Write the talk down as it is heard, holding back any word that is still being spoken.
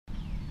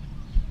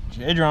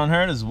Adrian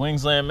here, this is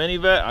Wingsland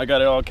Minivet. I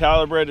got it all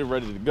calibrated,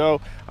 ready to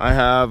go. I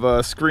have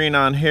a screen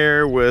on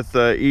here with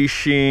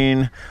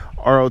eSheen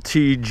ROT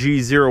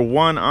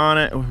G01 on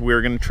it.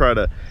 We're going to try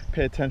to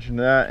pay attention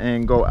to that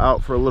and go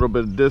out for a little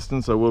bit of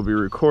distance. I will be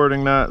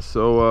recording that.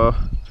 So,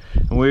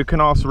 and we can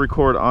also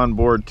record on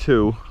board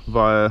too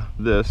via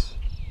this.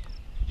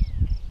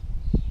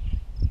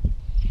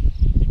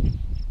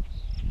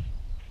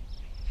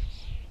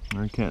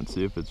 I can't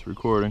see if it's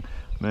recording.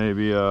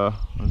 Maybe,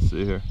 let's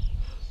see here.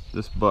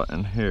 This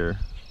button here,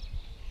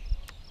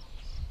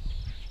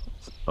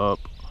 it's up.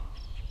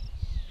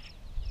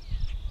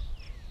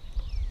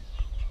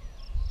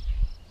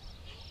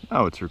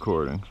 Now it's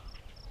recording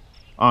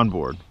on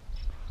board.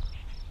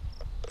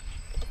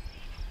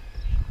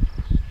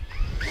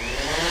 It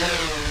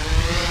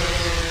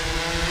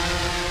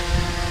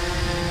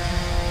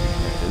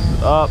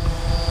is up.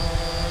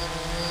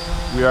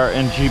 We are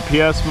in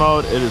GPS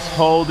mode. It is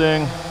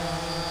holding.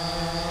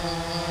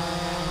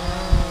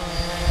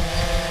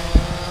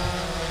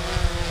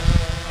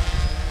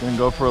 Gonna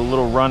go for a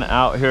little run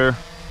out here.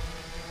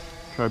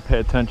 Try to pay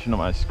attention to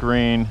my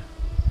screen.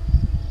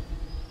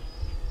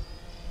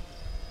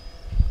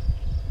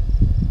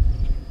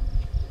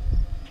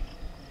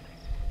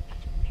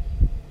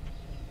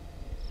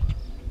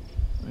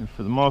 I mean,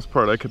 for the most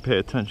part, I could pay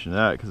attention to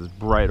that because it's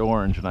bright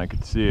orange and I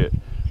could see it.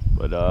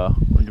 But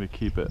we're gonna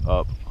keep it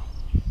up.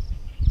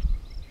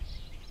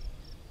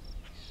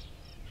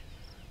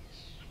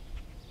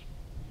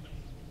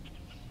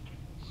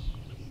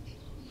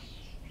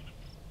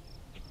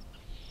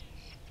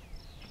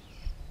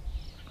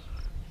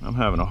 I'm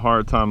having a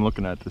hard time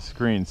looking at the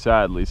screen,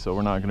 sadly, so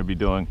we're not going to be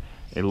doing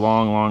a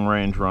long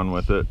range run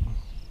with it.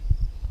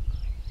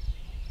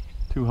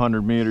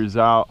 200 meters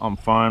out, I'm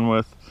fine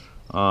with.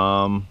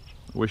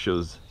 Wish it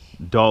was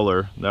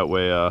duller, that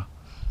way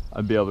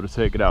I'd be able to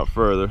take it out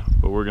further.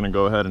 But we're going to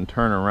go ahead and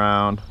turn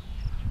around.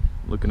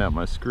 Looking at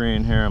my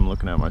screen here, I'm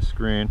looking at my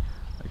screen.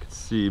 I can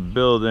see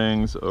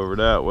buildings over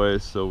that way,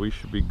 so we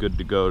should be good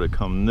to go to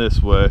come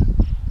this way.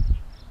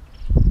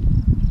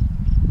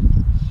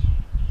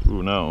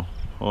 Ooh, no.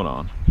 Hold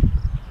on.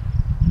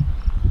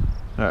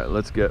 All right,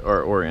 let's get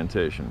our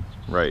orientation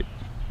right.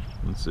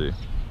 Let's see.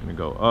 I'm gonna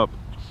go up,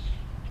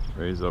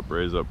 raise up,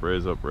 raise up,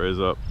 raise up, raise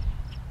up.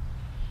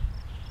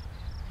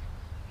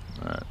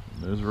 All right,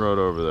 there's a road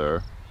over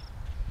there.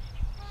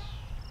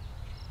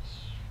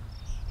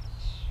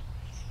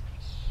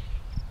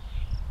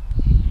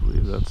 I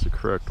believe that's the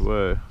correct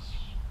way.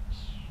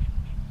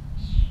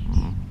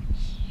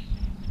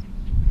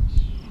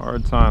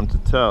 Hard time to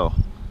tell.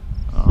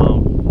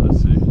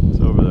 Let's see. It's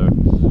over there.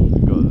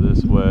 Go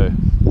this way.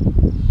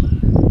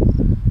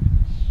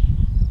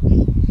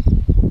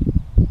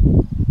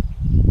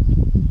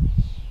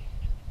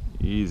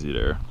 Easy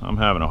there. I'm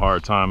having a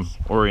hard time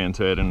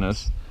orientating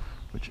this,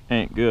 which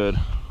ain't good,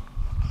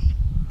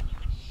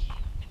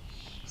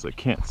 because I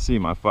can't see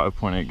my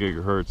 5.8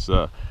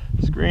 gigahertz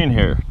screen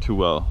here too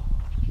well.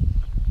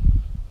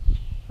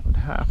 That would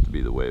have to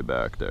be the way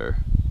back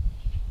there.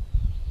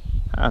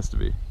 Has to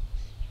be.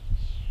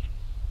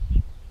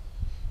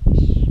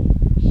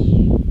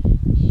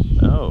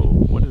 Oh,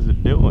 what is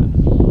it doing?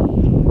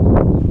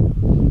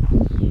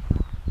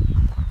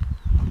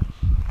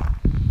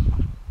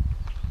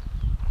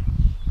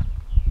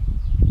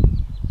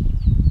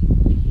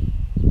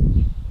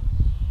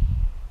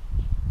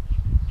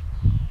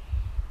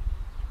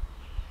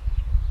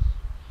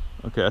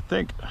 Okay, I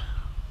think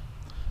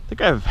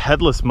I have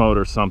headless mode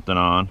or something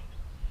on,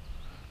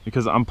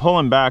 because I'm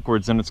pulling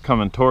backwards and it's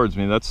coming towards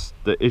me. That's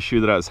the issue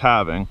that I was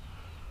having.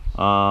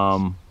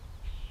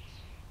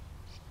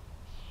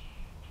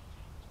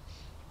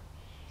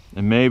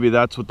 And maybe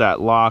that's what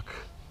that lock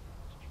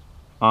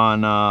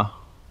on the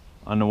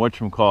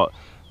whatchamacallit,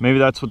 maybe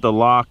that's what the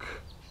lock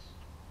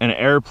and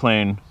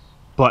airplane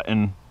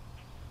button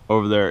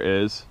over there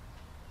is.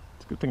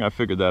 It's a good thing I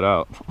figured that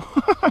out.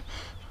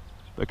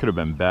 That could have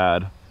been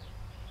bad.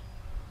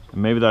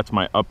 And maybe that's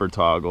my upper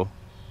toggle.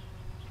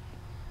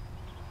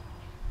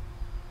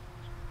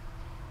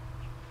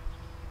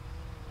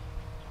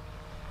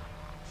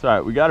 It's all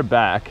right, we got it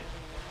back.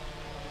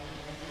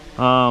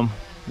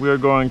 We are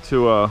going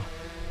to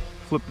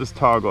flip this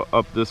toggle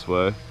up this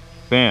way.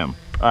 Bam.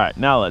 All right,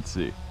 now let's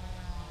see.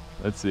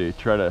 Let's see,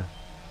 try to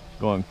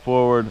going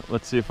forward.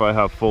 Let's see if I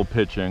have full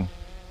pitching.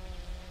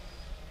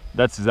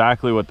 That's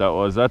exactly what that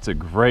was. That's a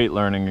great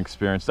learning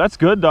experience. That's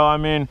good though. I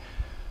mean,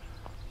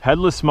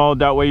 headless mode,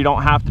 that way you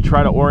don't have to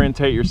try to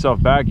orientate yourself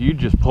back. You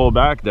just pull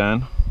back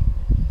then.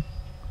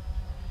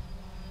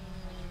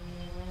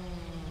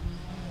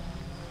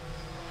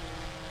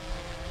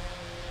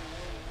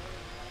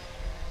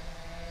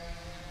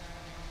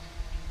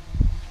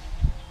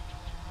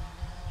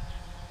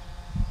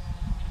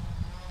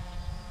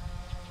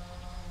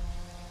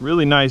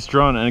 Really nice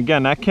drone, and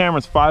again, that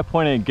camera's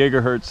 5.8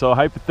 gigahertz, so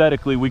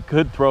hypothetically we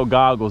could throw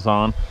goggles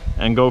on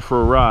and go for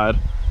a ride.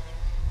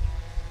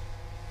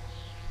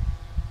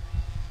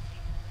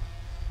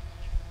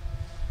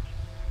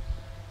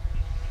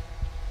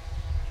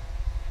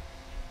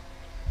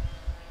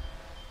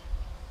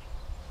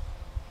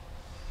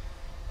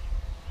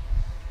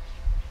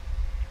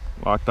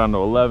 Locked onto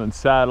 11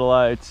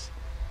 satellites.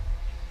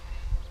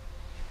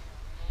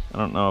 I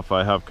don't know if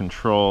I have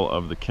control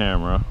of the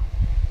camera.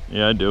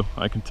 Yeah, I do.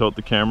 I can tilt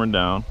the camera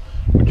down,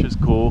 which is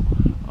cool.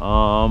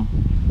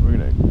 We're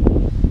gonna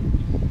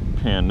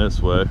pan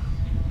this way.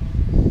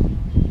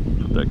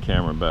 Put that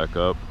camera back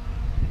up.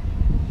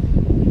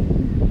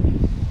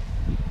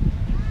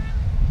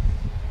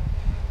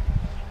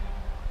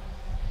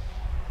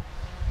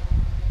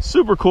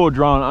 Super cool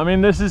drone. I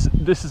mean, this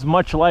is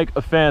much like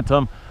a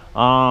Phantom,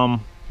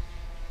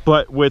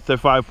 but with a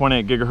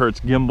 5.8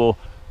 gigahertz gimbal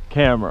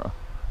camera.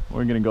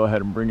 We're gonna go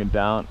ahead and bring it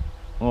down.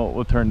 Well,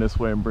 we'll turn this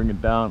way and bring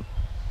it down.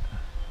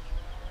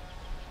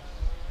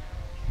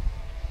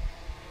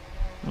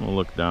 And we'll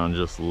look down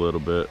just a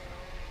little bit.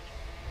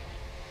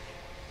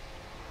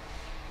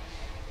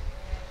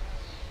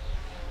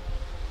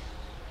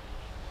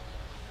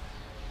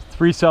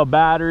 Three-cell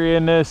battery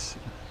in this.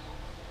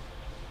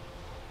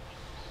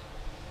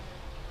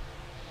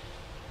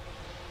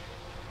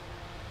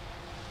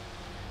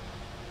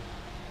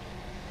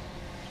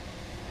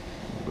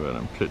 Go ahead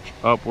and pitch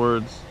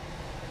upwards.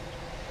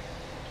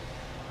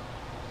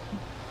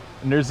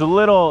 And there's a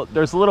little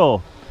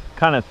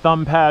kind of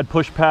thumb pad,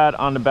 push pad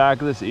on the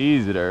back of this.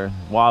 Easy there,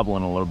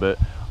 wobbling a little bit.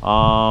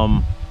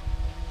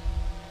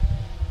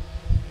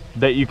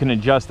 That you can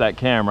adjust that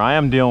camera. I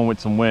am dealing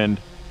with some wind.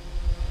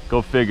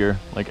 Go figure,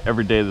 like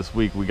every day this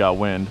week we got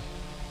wind.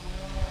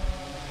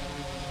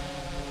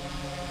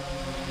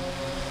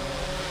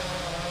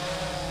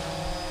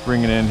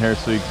 Bring it in here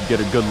so you can get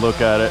a good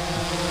look at it.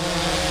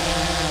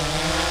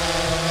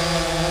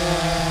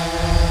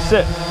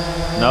 Sit.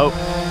 Nope.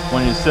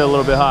 When you sit a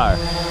little bit higher.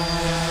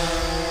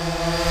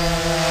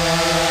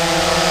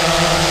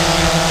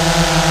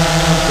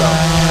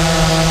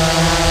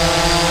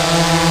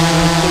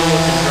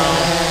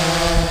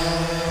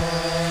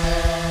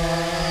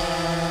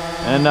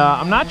 And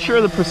I'm not sure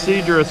the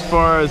procedure as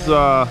far as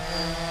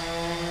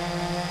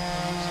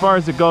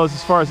it goes,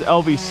 as far as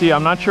LVC.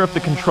 I'm not sure if the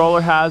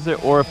controller has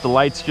it or if the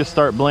lights just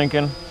start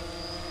blinking.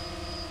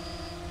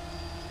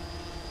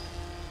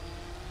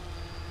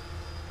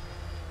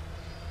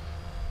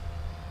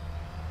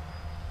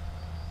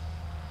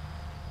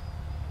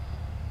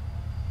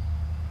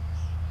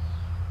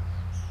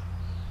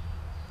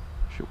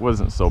 It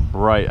wasn't so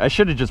bright. I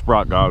should have just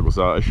brought goggles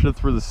out. I should have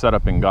threw the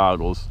setup in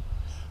goggles,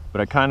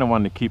 but I kind of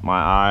wanted to keep my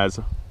eyes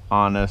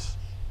on this.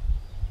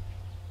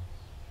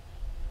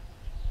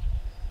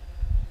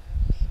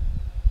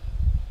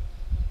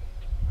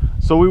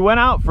 So we went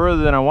out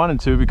further than I wanted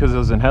to because it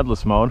was in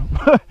headless mode.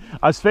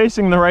 I was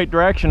facing the right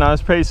direction. I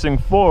was facing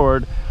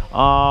forward,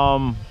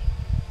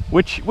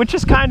 which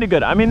is kind of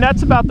good. I mean,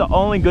 that's about the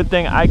only good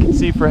thing I can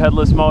see for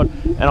headless mode,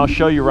 and I'll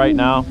show you right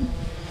now.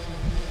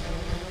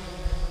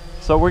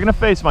 So we're gonna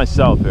face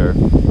myself here.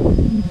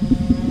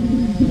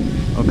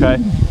 Okay.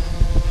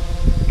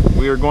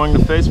 We are going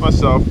to face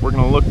myself. We're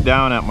gonna look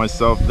down at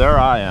myself. There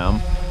I am.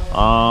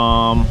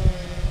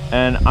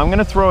 And I'm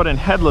gonna throw it in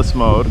headless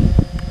mode,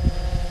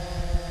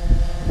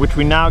 which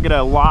we now get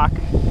a lock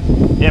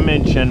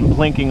image and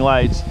blinking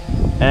lights,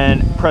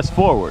 and press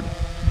forward.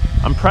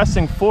 I'm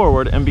pressing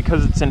forward, and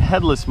because it's in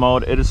headless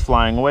mode, it is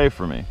flying away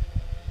from me.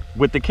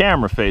 With the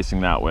camera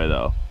facing that way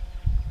though.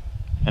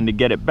 And to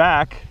get it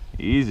back,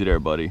 easy there,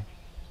 buddy.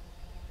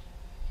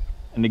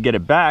 And to get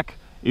it back,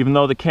 even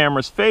though the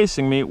camera's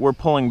facing me, we're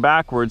pulling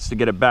backwards to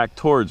get it back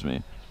towards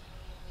me.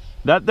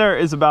 That there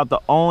is about the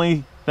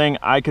only thing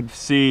I could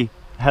see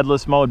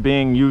headless mode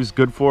being used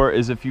good for,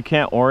 is if you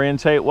can't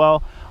orientate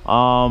well,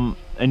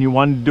 and you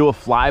wanted to do a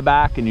fly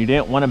back and you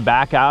didn't want to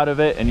back out of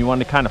it and you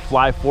wanted to kind of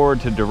fly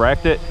forward to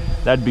direct it,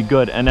 that'd be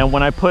good. And then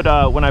when I put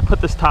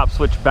this top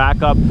switch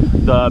back up,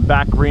 the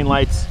back green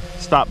lights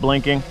stop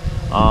blinking,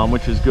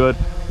 which is good.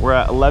 We're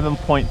at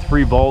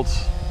 11.3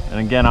 volts. And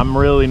again, I'm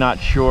really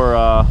not sure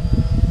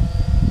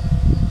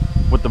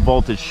what the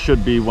voltage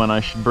should be when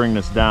I should bring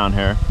this down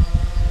here.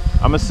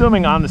 I'm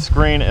assuming on the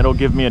screen it'll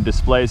give me a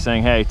display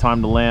saying, hey,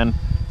 time to land,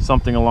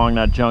 something along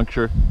that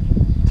juncture.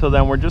 Till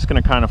then, we're just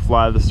gonna kind of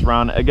fly this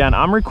around. Again,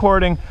 I'm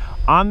recording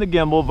on the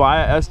gimbal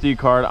via SD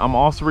card. I'm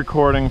also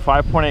recording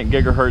 5.8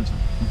 gigahertz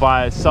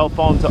via cell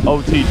phone to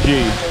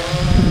OTG.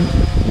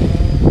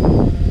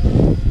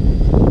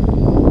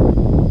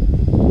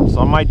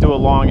 So I might do a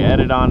long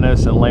edit on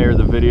this and layer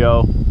the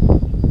video.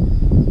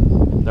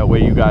 That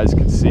way you guys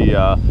can see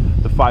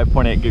the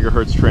 5.8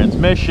 gigahertz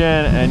transmission,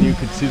 and you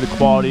can see the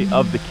quality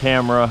of the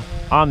camera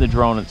on the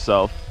drone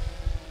itself.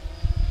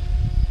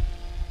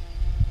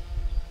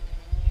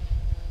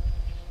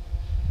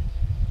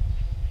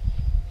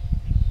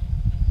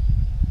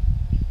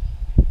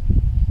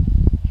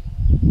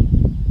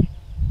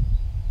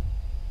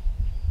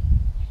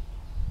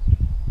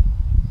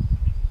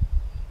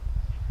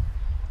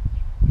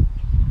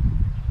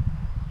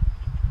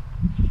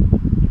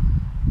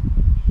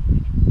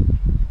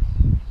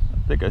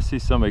 I see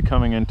somebody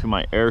coming into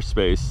my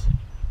airspace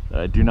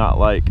that I do not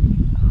like.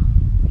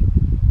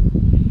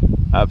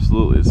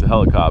 Absolutely, it's a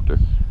helicopter.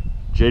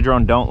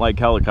 J-Drone don't like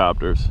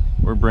helicopters.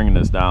 We're bringing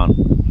this down.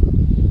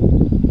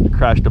 I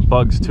crashed a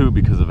Bugs 2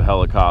 because of a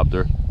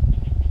helicopter.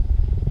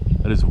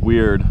 That is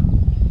weird.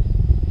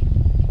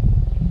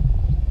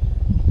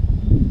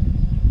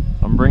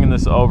 I'm bringing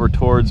this over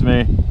towards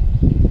me.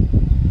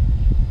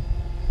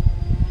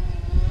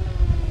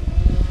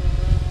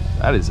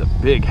 That is a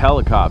big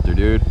helicopter,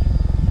 dude.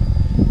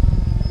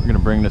 We're gonna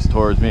bring this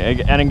towards me.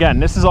 And again,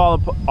 this is all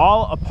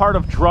a part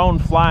of drone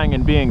flying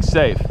and being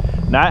safe.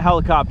 That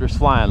helicopter's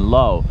flying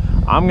low.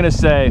 I'm gonna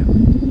say,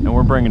 and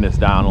we're bringing this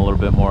down a little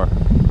bit more.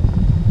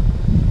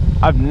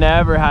 I've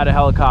never had a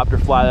helicopter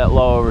fly that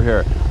low over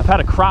here. I've had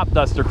a crop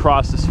duster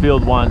cross this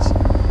field once.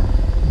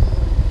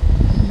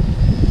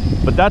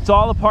 But that's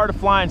all a part of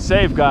flying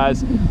safe,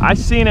 guys. I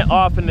seen it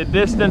off in the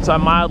distance. I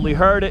mildly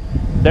heard it.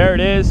 There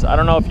it is. I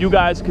don't know if you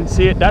guys can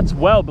see it. That's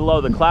well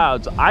below the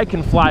clouds. I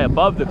can fly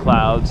above the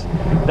clouds.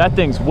 That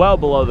thing's well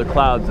below the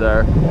clouds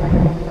there.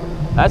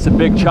 That's a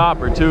big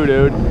chopper too,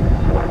 dude.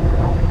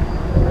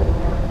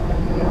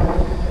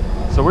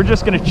 So we're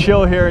just gonna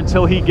chill here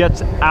until he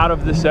gets out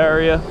of this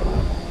area.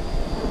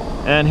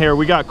 And here,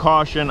 we got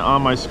caution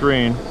on my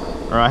screen.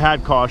 Or I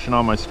had caution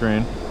on my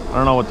screen. I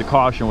don't know what the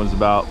caution was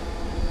about.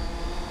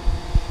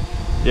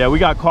 Yeah, we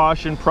got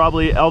caution,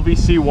 probably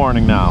LVC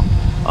warning now.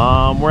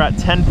 We're at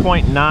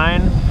 10.9.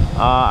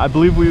 I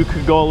believe we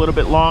could go a little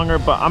bit longer,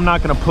 but I'm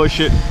not gonna push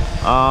it.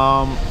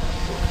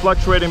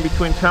 Fluctuating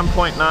between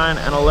 10.9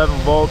 and 11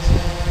 volts.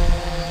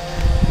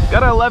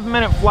 Got an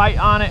 11-minute flight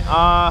on it.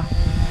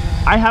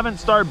 I haven't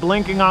started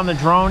blinking on the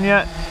drone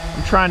yet.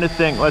 I'm trying to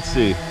think, let's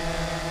see.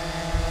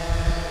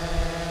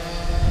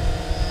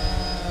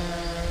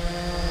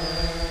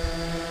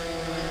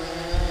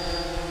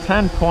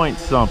 .10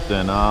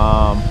 something.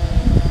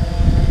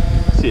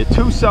 See, a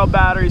 2-cell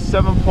battery,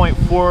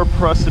 7.4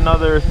 plus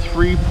another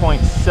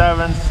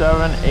 3.7,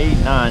 7, 8,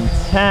 9,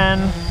 10,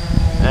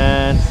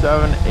 and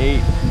 7,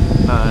 8,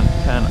 9,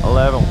 10,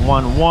 11,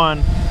 1,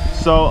 1.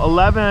 So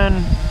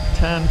 11,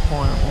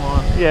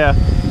 10.1, yeah.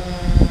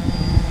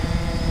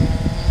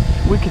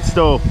 We could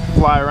still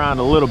fly around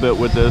a little bit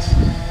with this,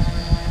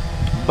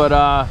 but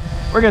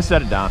we're gonna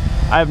set it down.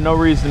 I have no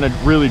reason to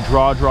really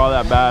draw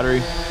that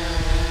battery.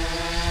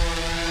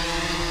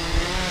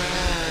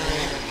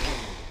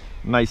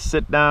 Nice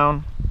sit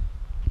down.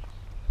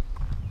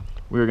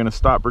 We're gonna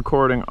stop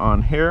recording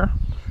on here.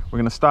 We're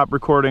gonna stop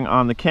recording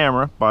on the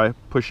camera by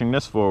pushing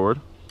this forward.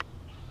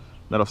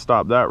 That'll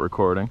stop that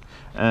recording.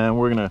 And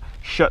we're gonna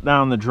shut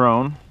down the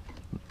drone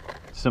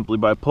simply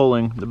by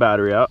pulling the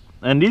battery out.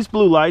 And these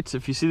blue lights,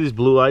 if you see these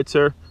blue lights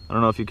here, I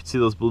don't know if you can see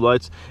those blue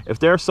lights. If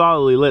they're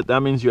solidly lit,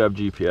 that means you have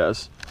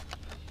GPS,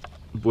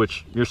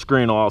 which your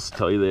screen will also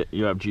tell you that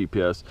you have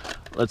GPS.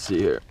 Let's see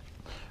here.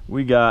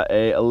 We got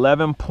a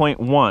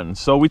 11.1,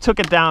 so we took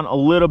it down a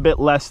little bit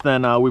less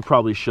than we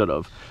probably should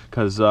have,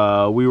 because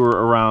we were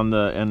around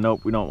the, and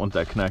nope, we don't want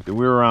that connected.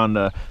 We were around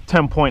the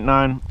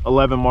 10.9,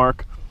 11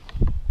 mark.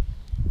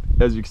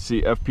 As you can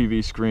see,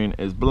 FPV screen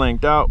is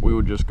blanked out. We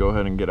would just go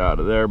ahead and get out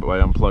of there, but by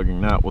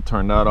unplugging that, we'll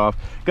turn that off.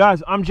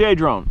 Guys, I'm J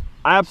Drone.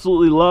 I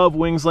absolutely love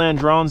Wingsland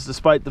drones,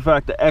 despite the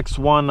fact the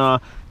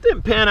X1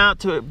 didn't pan out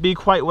to be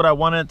quite what I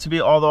wanted it to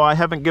be, although I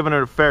haven't given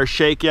it a fair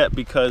shake yet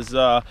because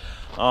I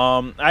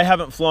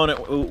haven't flown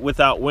it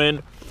without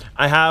wind.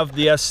 I have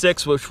the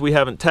S6, which we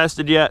haven't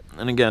tested yet,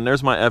 and again,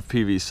 there's my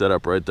FPV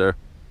setup right there.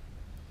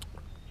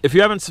 If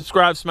you haven't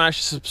subscribed, smash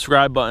the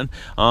subscribe button.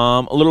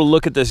 A little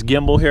look at this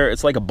gimbal here.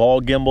 It's like a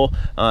ball gimbal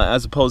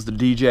as opposed to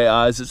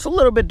DJI's. It's a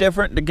little bit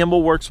different. The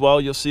gimbal works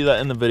well. You'll see that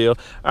in the video.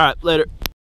 All right, later.